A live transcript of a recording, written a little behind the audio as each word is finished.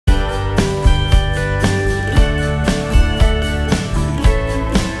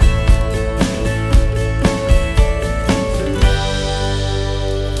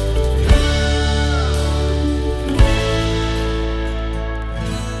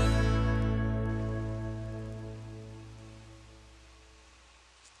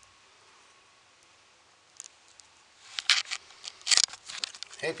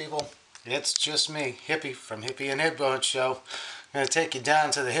Hey people, it's just me, Hippie from Hippie and Hippie Show. I'm going to take you down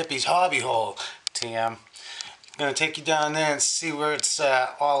to the Hippies hobby hole, TM. I'm going to take you down there and see where it's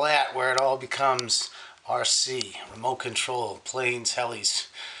all at, where it all becomes RC, remote control, planes, helis.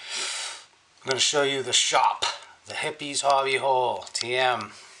 I'm going to show you the shop, the Hippies hobby hole,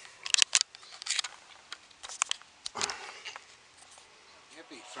 TM.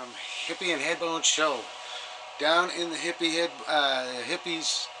 Hippie from Hippie and Headbone Show. Down in the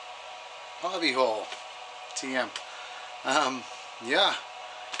Hippies hobby hole, TM. Yeah,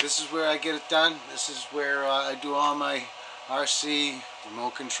 this is where I get it done. This is where I do all my RC,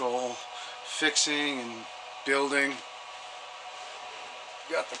 remote control, fixing and building.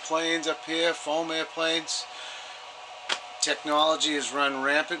 Got the planes up here, foam airplanes. Technology is run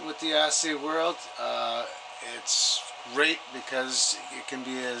rampant with the RC world. It's great because it can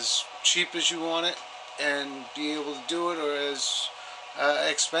be as cheap as you want it and be able to do it, or as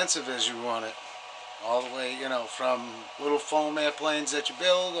expensive as you want it. All the way, you know, from little foam airplanes that you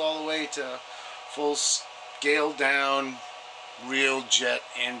build all the way to full scaled down real jet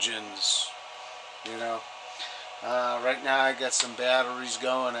engines, you know. Right now I got some batteries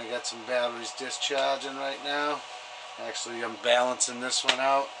going. I got some batteries discharging right now. Actually, I'm balancing this one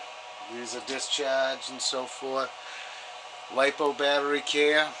out. These are discharged and so forth. LiPo battery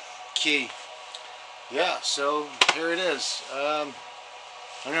care key. Yeah, so here it is. I'm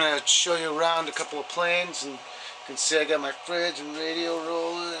going to show you around a couple of planes, and you can see I got my fridge and radio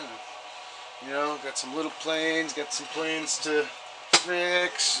rolling. And, you know, got some little planes, got some planes to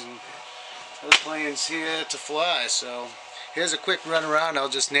fix, and other planes here to fly. So here's a quick run around. I'll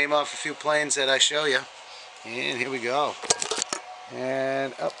just name off a few planes that I show you. And here we go.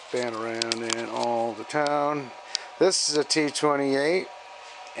 And up and around and all the town. This is a T-28,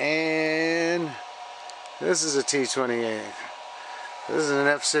 and this is a T-28. This is an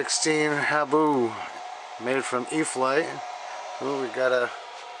F-16 Habu, made from E-flite. Ooh, we got a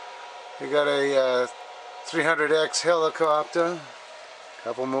 300X helicopter. A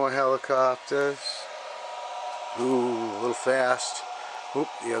couple more helicopters. Ooh, a little fast. Oop,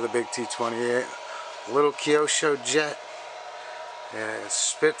 the other big T-28. A little Kyosho jet. Yeah,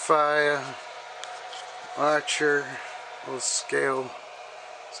 Spitfire, Archer, little scale.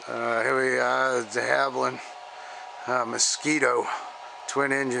 Here we are, the Havilland Mosquito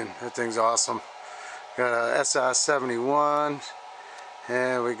twin engine. That thing's awesome. Got a SR-71,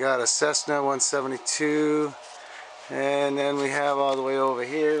 and we got a Cessna 172, and then we have all the way over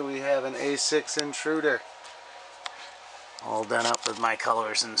here we have an A6 Intruder, all done up with my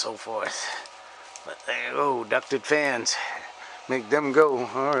colors and so forth. But there you go, ducted fans, make them go.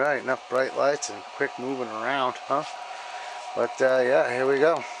 All right, enough bright lights and quick moving around, huh? But yeah, here we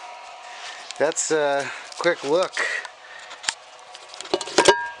go. That's a quick look.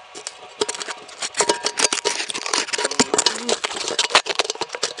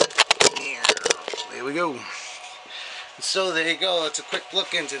 There we go. So there you go. It's a quick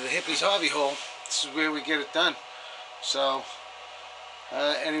look into the Hippies hobby hole. This is where we get it done. So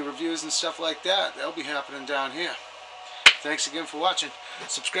any reviews and stuff like that, they'll be happening down here. Thanks again for watching.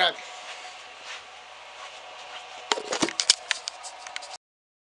 Subscribe.